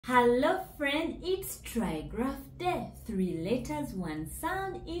Hello friend, it's Trigraph Day. 3 letters, 1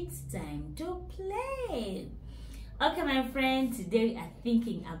 sound. It's time to play. Okay my friend, today we are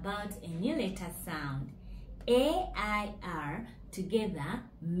thinking about a new letter sound. A-I-R. Together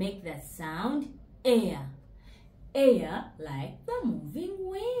make the sound air. Air like the moving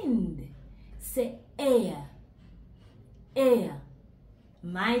wind. Say air. Air.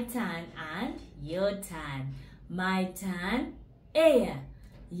 My turn and your turn. My turn, air.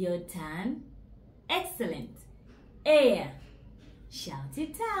 Your turn. Excellent. Air. Shout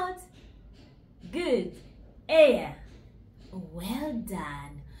it out. Good. Air. Well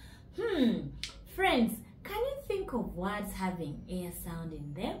done. Friends, can you think of words having air sound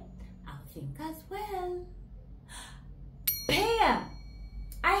in them? I'll think as well. Pair.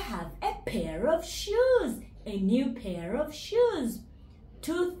 I have a pair of shoes. A new pair of shoes.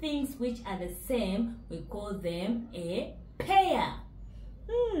 Two things which are the same, we call them a pair.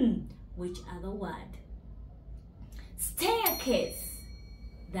 Which other word? Staircase.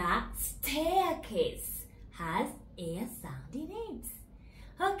 The staircase has air sound in it.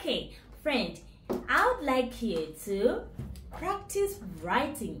 Okay, friend, I would like you to practice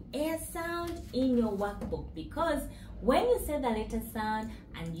writing air sound in your workbook, because when you say the letter sound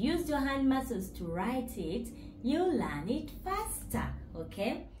and use your hand muscles to write it, you learn it faster.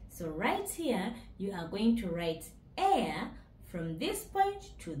 Okay, so right here you are going to write air from this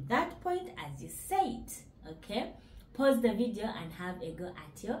point to that point as you say it. Okay, pause the video and have a go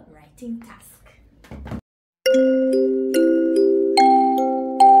at your writing task.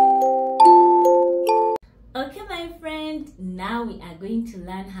 Okay my friend, now we are going to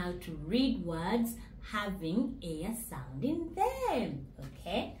learn how to read words having air sound in them.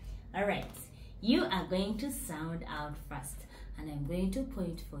 Okay, all right, you are going to sound out first and I'm going to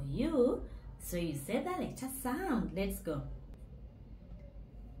point for you so you say the letter sound. Let's go.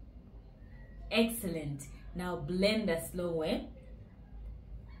 Excellent. Now blend the slow way,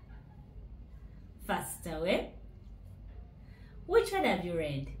 faster way. Which one have you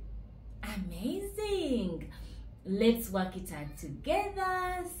read? Amazing. Let's work it out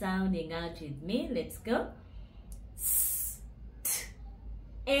together, sounding out with me. Let's go.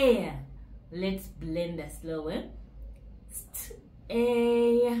 Air. Let's blend the slow way.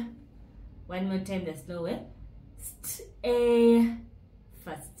 Air. One more time the slow way. Air.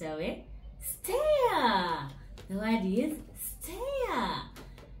 Faster way. Stair. The word is stair.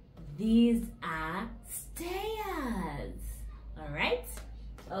 These are stairs. Alright?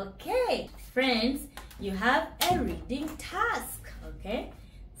 Okay. Friends, you have a reading task. Okay?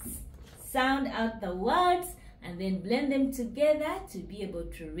 Sound out the words and then blend them together to be able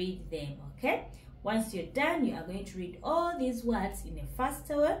to read them. Okay? Once you're done, you are going to read all these words in a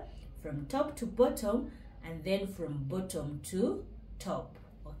faster way, from top to bottom and then from bottom to top.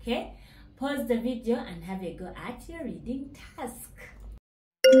 Okay? Pause the video and have a go at your reading task.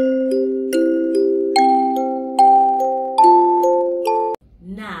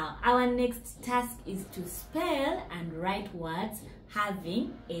 Now, our next task is to spell and write words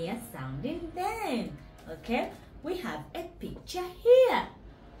having air sound in them. Okay? We have a picture here.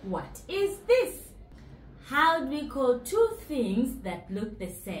 What is this? How do we call two things that look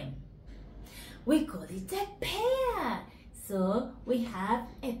the same? We call it a pair. So we have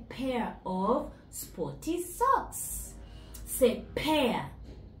a pair of sporty socks. Say pair.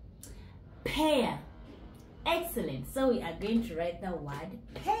 Pair. Excellent. So we are going to write the word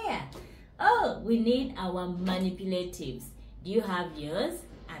pair. Oh, we need our manipulatives. Do you have yours?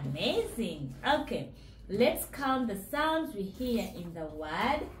 Amazing. Okay, let's count the sounds we hear in the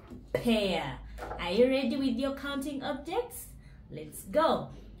word pair. Are you ready with your counting objects? Let's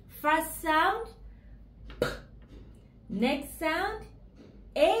go. First sound, P. Next sound,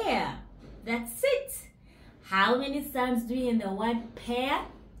 air. That's it. How many sounds do you hear in the word pair?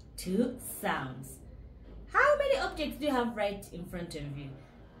 2 sounds. How many objects do you have right in front of you?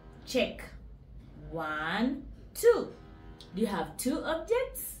 Check. 1, 2. Do you have 2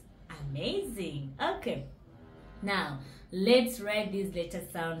 objects? Amazing. Okay. Now, let's write these letter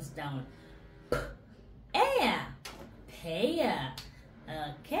sounds down. P, air, pair.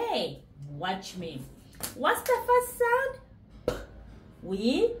 Okay, watch me. What's the first sound? P.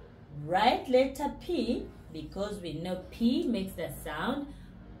 We write letter P because we know P makes the sound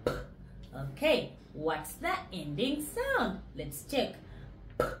P. Okay, what's the ending sound? Let's check.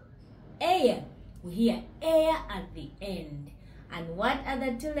 P, air. We hear air at the end. And what are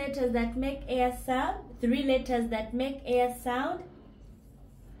the 2 letters that make air sound? 3 letters that make air sound?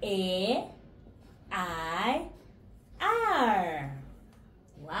 A, I, R.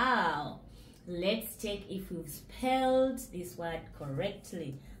 Wow. Let's check if we've spelled this word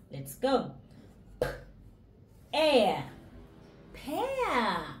correctly. Let's go. Air.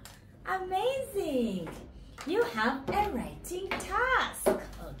 Pear. Amazing. You have a writing task.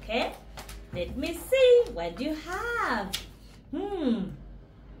 Okay. Let me see. What do you have?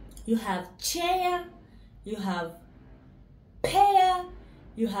 You have chair. You have pear.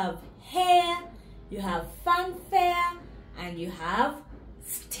 You have hair. You have fanfare. And you have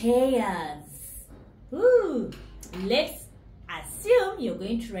stairs. Ooh. Let's assume you're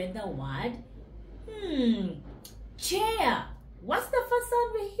going to write the word chair. What's the first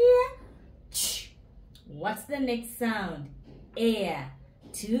sound we hear? Ch. What's the next sound? Air.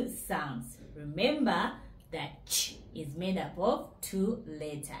 2 sounds. Remember that ch is made up of 2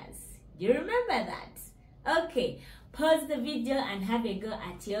 letters. Do you remember that? Okay, pause the video and have a go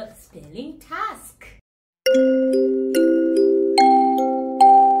at your spelling task.